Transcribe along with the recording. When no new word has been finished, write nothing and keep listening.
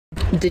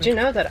Did you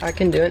know that I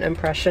can do an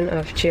impression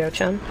of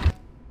Chio-chan?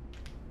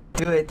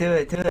 Do it, do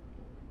it, do it.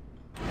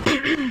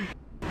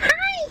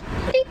 Hi,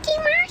 Ricky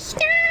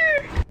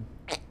Master!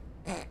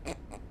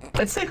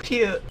 That's so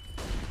cute.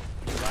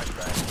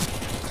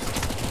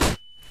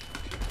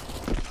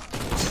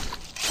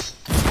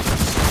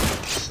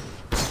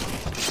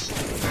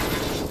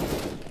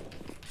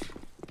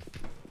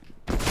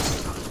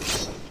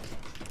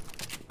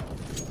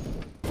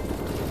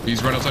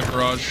 He's right outside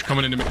garage,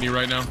 coming into me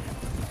right now.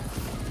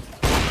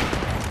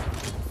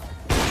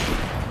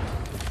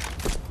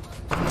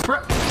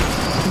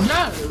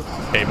 No!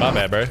 Hey, my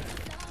bad, bro.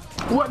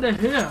 What the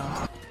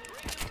hell?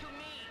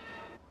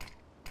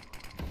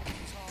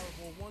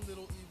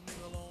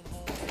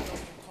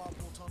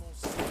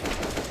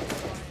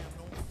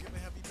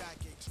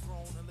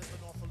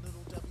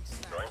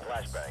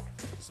 Flashbang.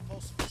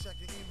 Supposed to be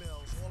checking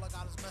emails. All I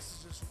got is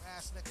messages from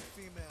ass naked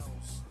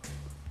females.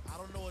 I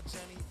don't know her,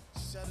 Jenny.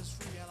 She said it's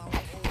free and I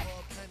don't owe her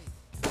a penny.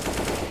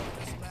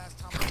 This last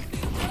time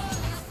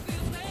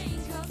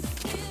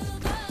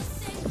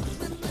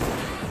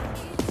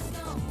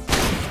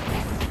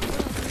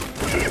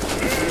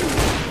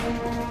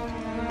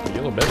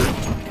Yellow better.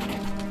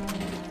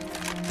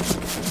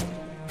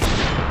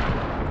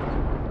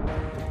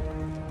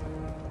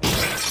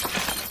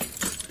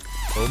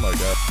 Oh my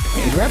god.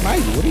 He's right by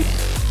you, Woody.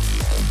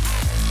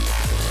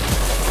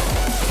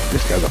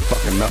 This guy's a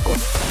fucking knuckle.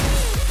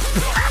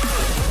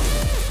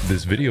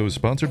 This video is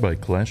sponsored by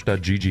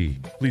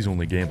Clash.gg. Please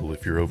only gamble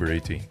if you're over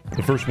 18.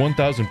 The first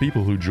 1,000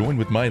 people who join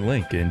with my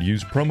link and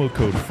use promo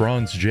code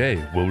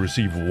FRANZJ will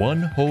receive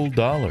 $1 whole.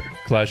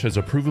 Clash has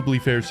a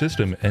provably fair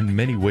system and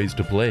many ways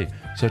to play,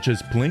 such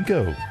as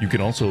Plinko. You can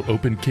also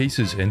open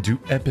cases and do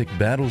epic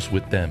battles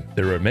with them.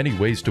 There are many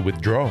ways to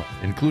withdraw,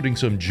 including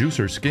some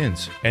juicer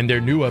skins. And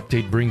their new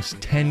update brings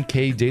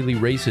 10k daily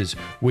races,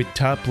 with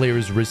top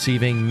players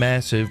receiving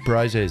massive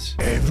prizes.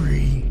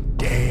 Every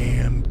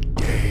damn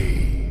day.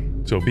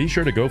 So be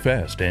sure to go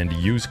fast and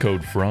use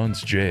code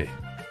FRANZJ.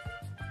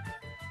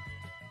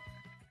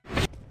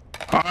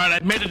 Alright,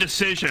 I've made a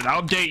decision.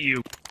 I'll date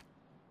you.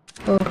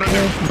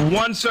 Okay.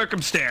 One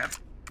circumstance.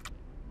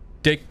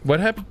 Dick, what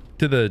happened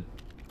to the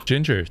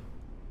ginger?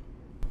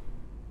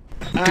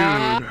 Dude,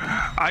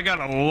 I got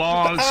a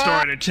long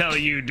story to tell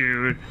you,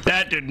 dude.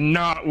 That did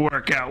not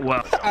work out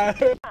well.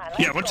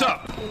 Yeah, what's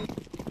up?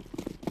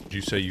 Did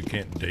you say you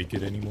can't date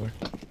it anymore?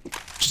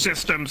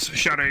 Systems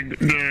shutting.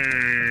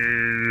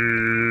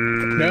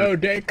 No,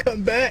 Dave,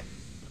 come back.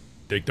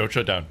 Dick, don't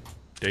shut down.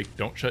 Dick,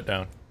 don't shut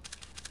down.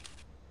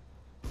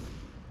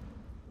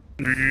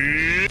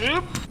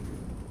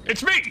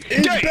 It's me,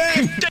 back.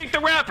 Dake the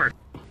rapper.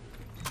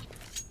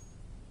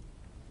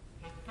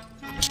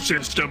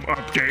 System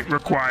update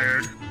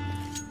required.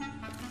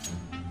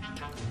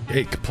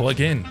 Dick,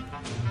 plug in.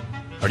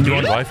 Are you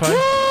on Wi-Fi?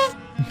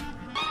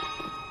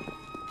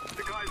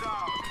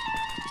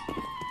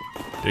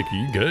 Dick, are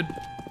you good?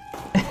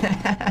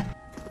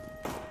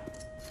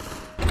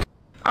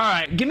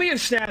 Alright, give me a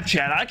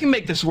Snapchat. I can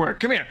make this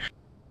work. Come here.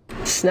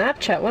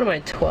 Snapchat, what am I,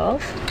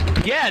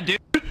 12? Yeah, dude.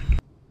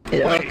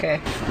 Yeah, okay,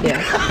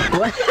 yeah.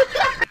 What?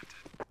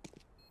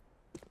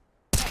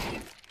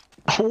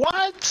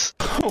 What?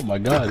 Oh my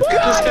god. This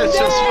guy's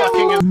just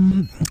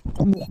fucking.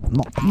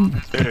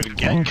 Dude,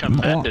 get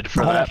commended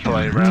for that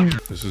play, bro.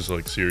 This is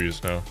like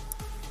serious now.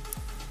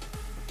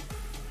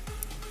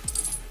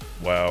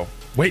 Wow.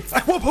 Wait. I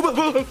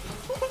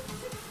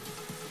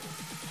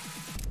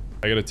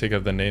gotta take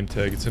out the name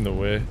tag. It's in the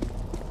way.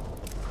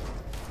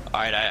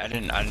 Alright, I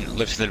didn't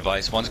lift the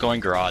device. One's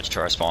going garage to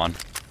our spawn.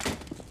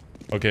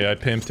 Okay, I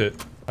pimped it.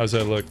 How's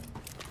that look?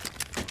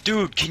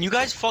 Dude, can you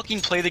guys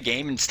fucking play the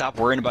game and stop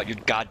worrying about your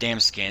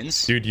goddamn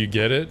skins? Dude, you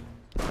get it?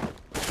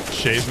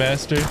 Shave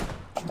Master?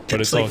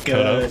 But it's all like,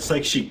 cut up. It's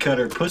like she cut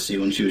her pussy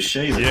when she was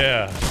shaving.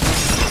 Yeah.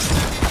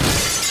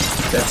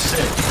 That's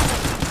sick.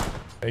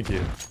 Thank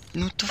you.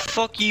 What the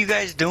fuck are you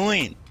guys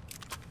doing?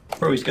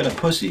 Bro, he's got a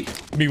pussy.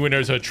 Me when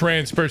there's a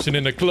trans person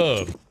in the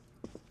club.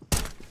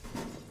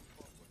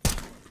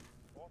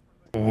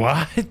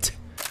 What?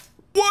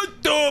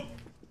 What the?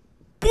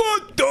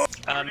 What the?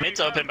 Mid's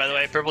open, by the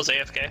way. Purple's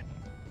AFK.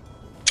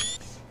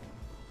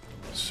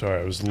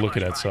 Sorry, I was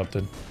looking at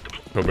something.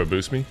 Cobra,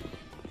 boost me?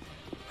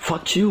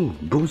 Fuck you.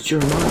 Boost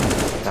your mom.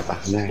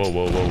 Whoa,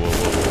 whoa, whoa, whoa,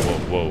 whoa,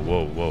 whoa,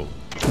 whoa, whoa, whoa.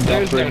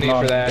 There's no need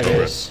for that.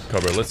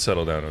 Cobra, let's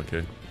settle down,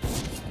 okay?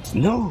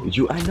 No,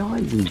 you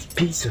annoying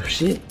piece of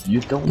shit. You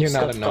don't You're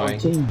stop not annoying.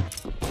 talking.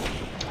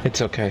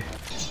 It's okay.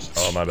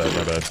 Oh, my bad,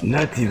 my bad.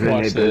 Not even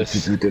Watch able this. to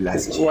do the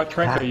last. What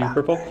rank are you,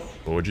 Purple?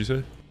 What would you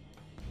say?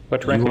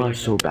 What rank You are are you?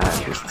 so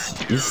bad.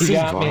 You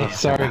got me.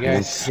 Sorry,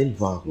 guys.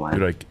 Silver one.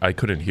 Dude, I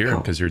couldn't hear him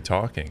because you're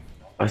talking.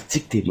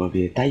 Hostie que t'es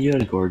mauvais. Ta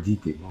gueule, Gordy,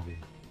 t'es mauvais.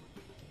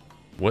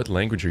 What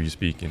language are you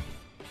speaking?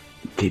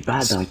 T'es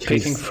bad en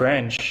Speaking Chris.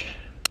 French.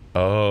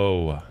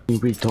 Oh. You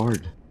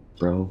retard,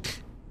 bro.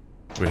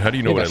 Wait, how do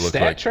you know what I look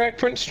stat like? track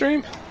print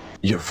stream?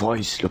 Your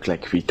voice look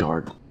like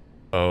retard.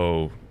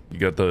 Oh, you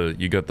got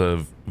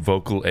the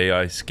vocal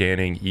AI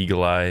scanning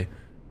eagle eye,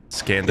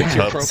 scan the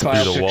cups through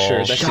the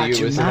wall. Shut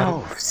your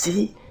mouth.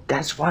 See?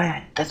 That's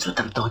why. That's what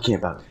I'm talking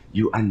about.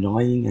 You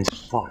annoying as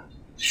fuck.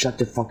 Shut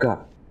the fuck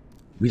up.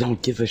 We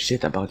don't give a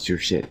shit about your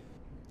shit.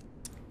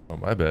 Oh,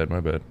 my bad,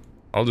 my bad.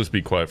 I'll just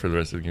be quiet for the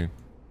rest of the game.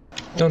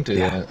 Don't do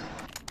that.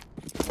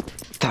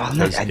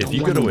 Because if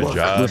you go to a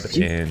job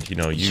and, you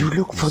know, you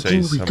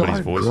say somebody's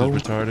voice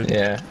is retarded,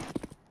 yeah.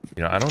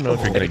 You know, I don't know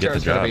if you're gonna get the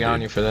job. Be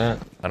on you for that.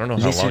 I don't know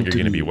how long you're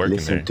gonna be working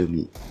there. Listen to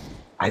me.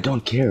 I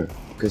don't care,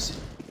 because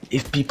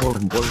if people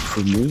work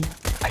for me,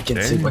 I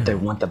can say what I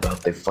want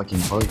about their fucking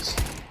voice.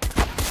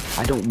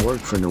 I don't work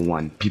for no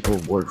one. People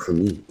work for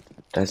me.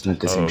 That's not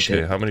the same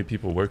shit. How many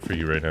people work for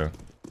you right now?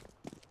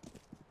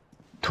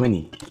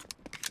 20.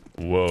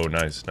 Whoa,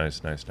 nice,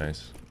 nice, nice,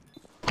 nice.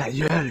 Ta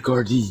gueule,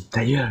 Gordy,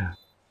 ta gueule.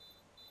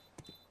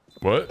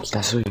 What?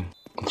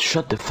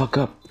 Shut the fuck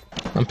up.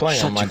 I'm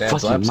playing on my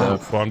dad's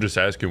laptop. Well, I'm just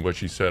asking what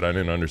she said. I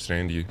didn't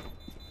understand you.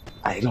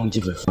 I don't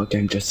give a fuck.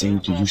 I'm just saying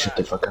to you, shut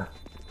the fuck up.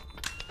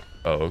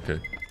 Oh, okay.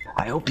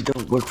 I hope he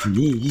don't work for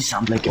me. He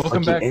sounds like a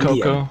Welcome fucking back,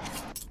 Indian. Coco.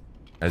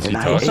 As he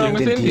What's wrong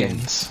with Indians?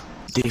 Indians?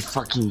 They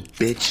fucking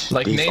bitch.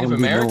 Like they Native only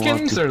know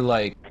Americans how to... or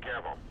like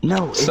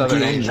No,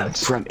 Southern Indians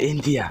Asians? from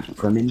India.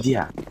 From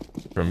India.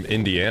 From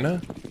Indiana?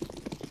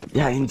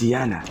 Yeah,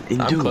 Indiana.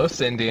 Hindu. I'm close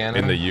to Indiana.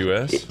 In the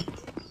U.S.?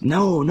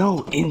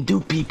 No, Hindu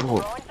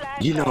people.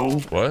 You know,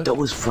 what?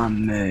 Those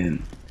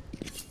from.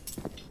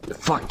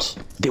 Fuck.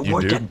 They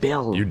work at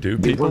Bell. You do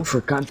They people? work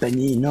for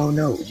company. No.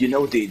 You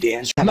know, they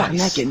answer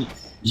tabarnak, and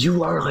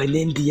you are an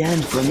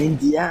Indian from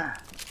India.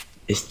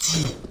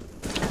 Esti.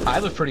 I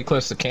live pretty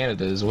close to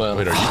Canada as well.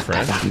 Wait, are you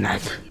French?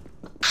 Tabarnak.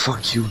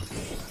 Fuck you.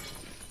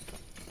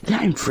 Yeah,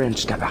 I'm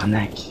French,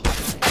 tabarnak.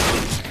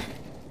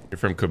 You're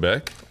from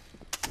Quebec?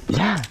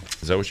 Yeah.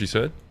 Is that what she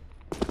said?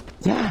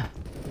 Yeah.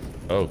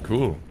 Oh,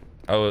 cool.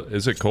 How,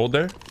 is it cold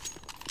there?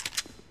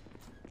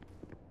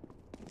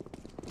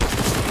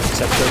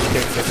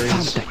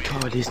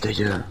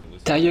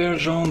 Ta gueule,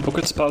 Jean,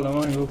 pourquoi tu parles de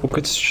moi, gros?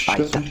 Pourquoi tu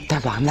chuchotes?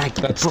 Tabarnak,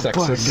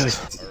 pourquoi, là?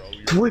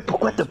 Toi,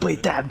 pourquoi t'as pas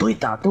été abri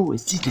tantôt?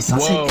 Si t'es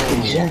censé être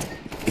intelligent.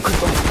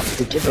 Écoute-moi,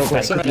 t'es québécois.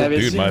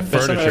 Dude, my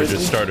furniture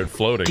just started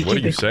floating. What are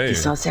you saying?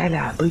 T'es censé aller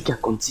à la baie quand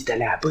on te dit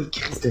d'aller à la baie,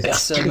 Chris de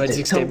Personne m'a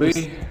dit que c'était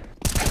baie.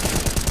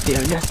 T'es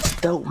un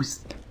astitos.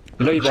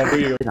 Là, il va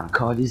baie. Dans le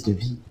calice de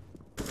vie.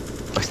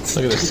 Look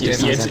at the skin.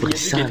 Il a dit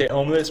qu'il était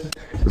homeless.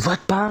 Va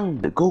te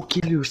pendre, go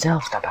kill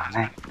yourself,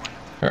 tabarnak.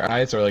 Her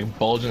eyes are like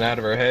bulging out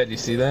of her head. You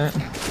see that?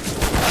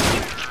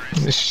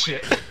 This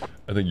shit.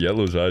 I think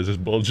Yellow's eyes is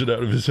bulging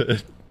out of his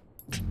head.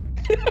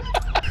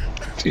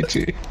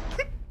 GG.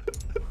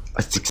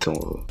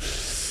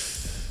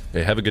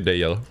 Hey, have a good day,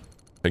 Yellow.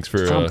 Thanks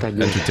for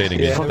entertaining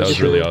me. That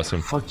was really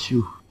awesome. Fuck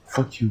you.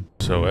 Fuck you.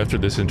 So after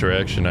this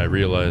interaction, I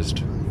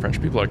realized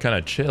French people are kind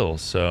of chill,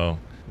 so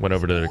went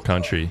over to their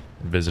country,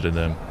 visited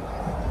them.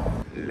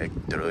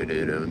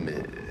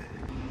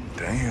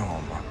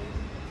 Damn.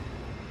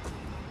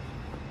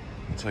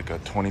 It's like a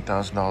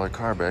 $20,000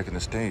 car back in the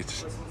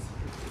States.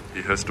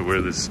 He has to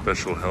wear this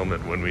special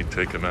helmet when we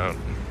take him out.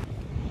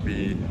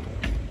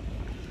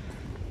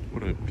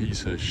 What a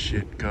piece of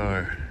shit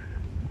car.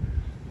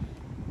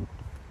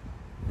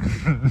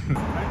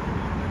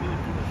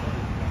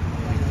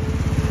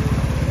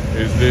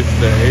 Is this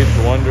the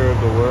 8th wonder of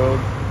the world?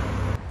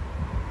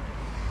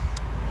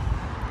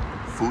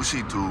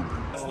 Fusi tube.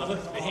 That's another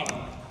thing.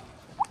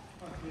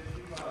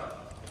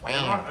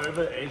 Anyone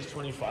over age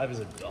 25 is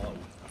a dog.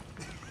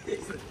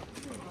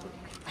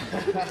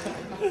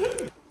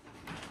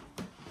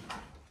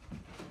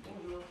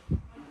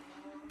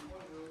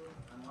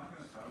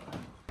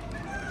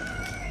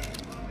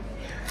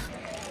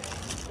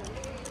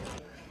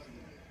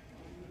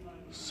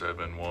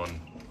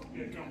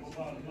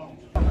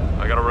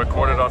 I gotta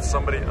record it off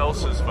somebody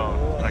else's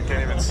phone. I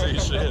can't even see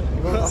shit.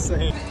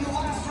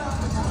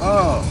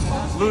 Oh,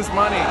 lose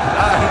money.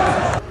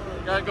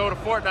 Gotta go to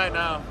Fortnite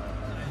now.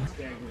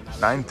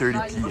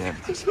 9:30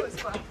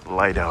 p.m.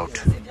 Light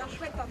out.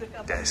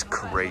 That's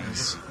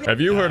crazy. Have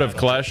you heard of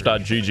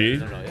Clash.gg?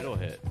 No, it'll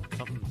hit.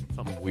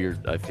 Something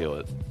weird, I feel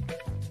it.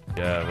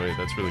 Yeah, wait,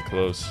 that's really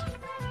close.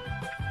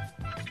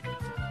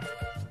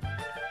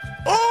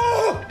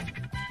 Oh!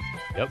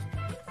 Yep.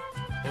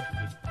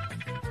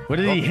 What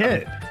did he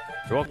hit?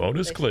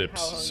 Bonus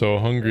clips. So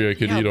hungry I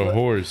could eat a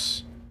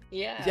horse.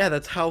 Yeah. Yeah,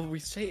 that's how we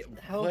say it.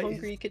 How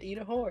hungry you could eat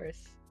a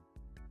horse.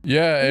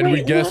 Yeah, and we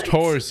Wait, guessed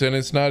what? horse, and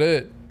it's not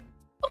it.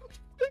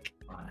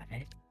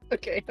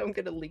 Okay, I'm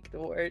gonna leak the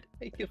word.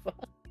 I give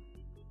up.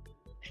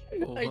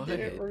 I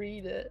didn't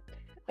read it.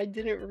 I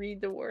didn't read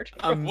the word.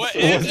 What's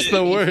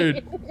the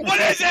word? What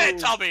is it?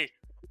 Tell me.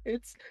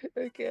 It's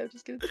okay. I'm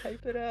just gonna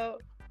type it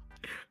out.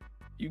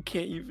 You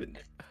can't even.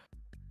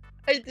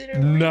 I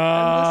didn't read.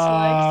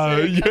 Nah,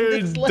 I'm dyslexic. you're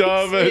I'm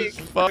dumb as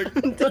dyslexic. fuck.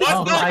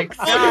 Oh my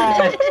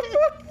god!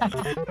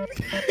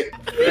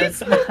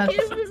 That's not.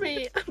 Give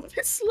me. I'm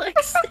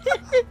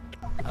dyslexic.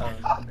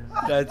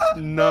 That's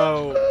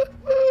no.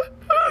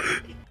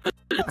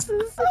 It's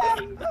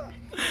insane.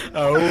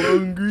 I'm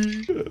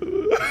hungry.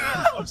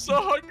 I'm so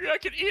hungry I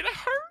could eat a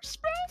horse,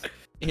 bro.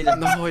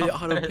 No, you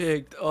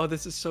auto-picked. Oh,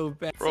 this is so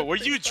bad. Bro,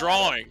 what are you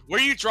drawing? What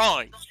are you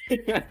drawing?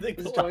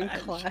 He's drawing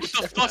Clash. What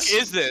the fuck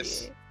is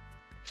this?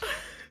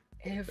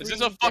 Is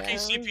this a fucking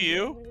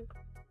CPU?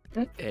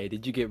 Hey,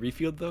 did you get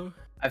refueled though?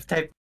 I've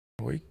typed.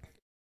 Wait.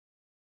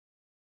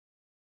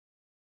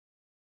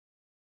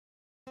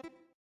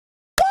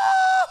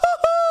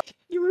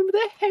 You remember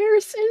the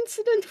Harris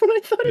incident when I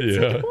thought it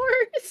said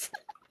horse?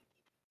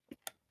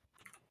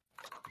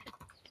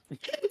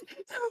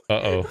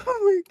 Uh-oh. Oh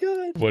my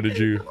god. What did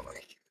you...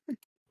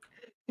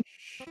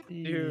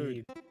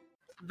 Dude.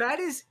 That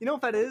is, you know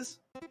what that is?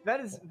 That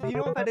is, you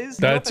know what that is?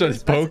 That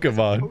says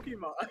Pokemon.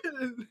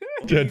 Pokemon.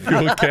 Jet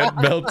fuel can't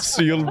melt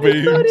seal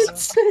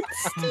beams.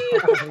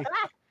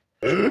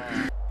 Kind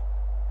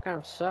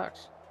of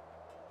sucks.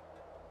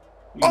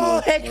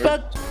 Oh,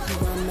 headbutt!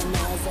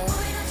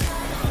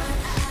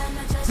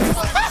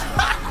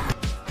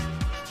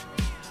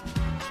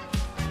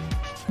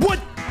 What?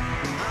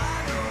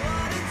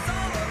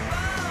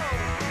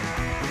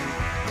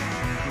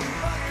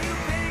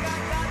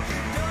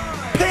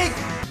 Pig!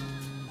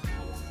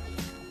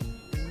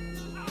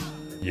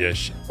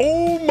 Yes.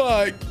 Oh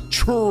my...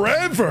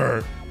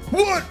 Trevor!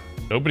 What?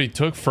 Nobody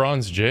took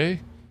Franz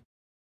J?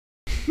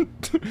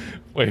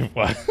 Wait,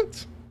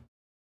 what?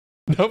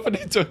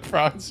 Nobody took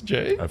Franz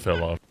J? I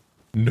fell off.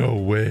 No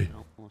way.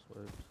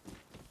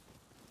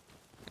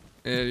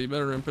 Yeah, you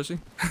better run, pussy.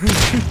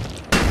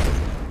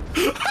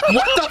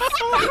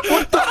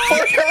 What the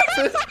fuck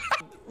happened?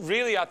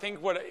 Really, I think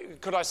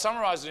could I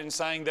summarize it in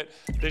saying that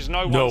there's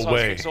no No one size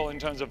way. fits all in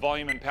terms of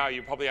volume and power.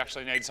 You probably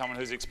actually need someone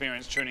who's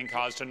experienced tuning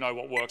cars to know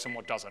what works and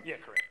what doesn't. Yeah,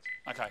 correct.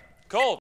 Okay, cool.